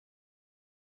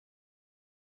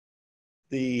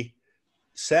The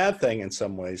sad thing in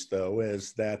some ways, though,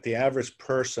 is that the average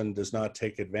person does not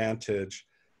take advantage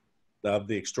of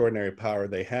the extraordinary power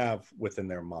they have within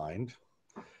their mind.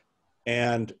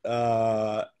 And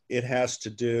it has to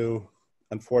do,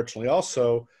 unfortunately,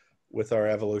 also with our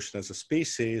evolution as a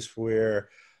species, where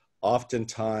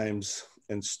oftentimes,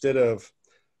 instead of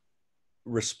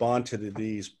respond to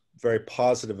these very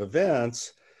positive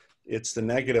events, it's the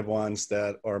negative ones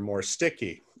that are more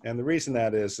sticky. And the reason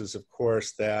that is of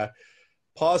course, that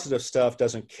positive stuff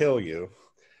doesn't kill you.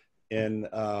 On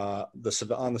the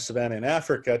savannah in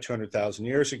Africa 200,000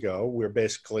 years ago,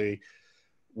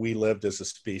 we lived as a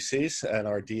species and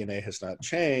our DNA has not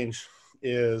changed,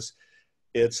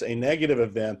 it's a negative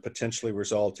event potentially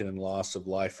resulting in loss of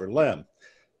life or limb.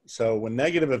 So when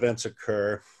negative events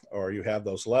occur, or you have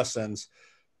those lessons,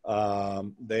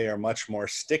 they are much more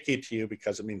sticky to you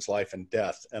because it means life and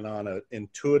death. And on an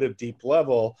intuitive, deep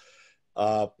level,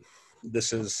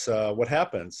 this is what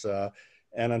happens.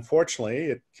 And unfortunately,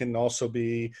 it can also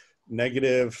be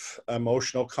negative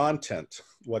emotional content,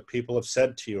 what people have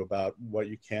said to you about what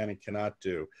you can and cannot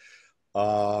do.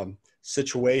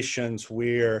 Situations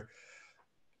where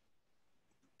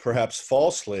perhaps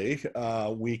falsely,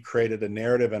 we created a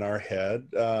narrative in our head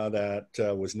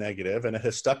that was negative, and it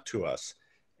has stuck to us.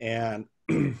 And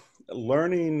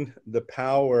learning the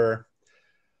power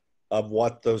of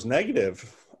what those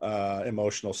negative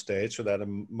emotional states or that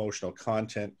emotional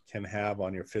content can have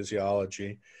on your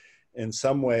physiology, in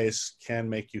some ways can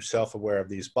make you self-aware of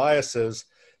these biases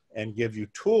and give you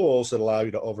tools that allow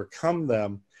you to overcome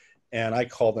them. And I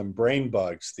call them brain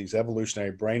bugs, these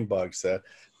evolutionary brain bugs that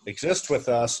exist with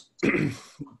us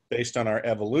based on our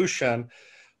evolution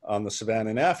on the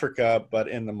savannah in Africa, but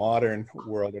in the modern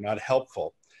world are not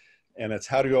helpful. And it's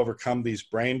how do you overcome these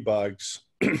brain bugs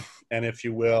and, if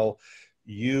you will,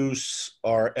 use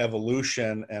our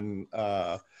evolution and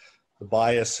the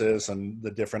biases and the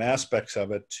different aspects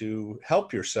of it to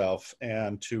help yourself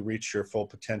and to reach your full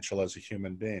potential as a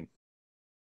human being.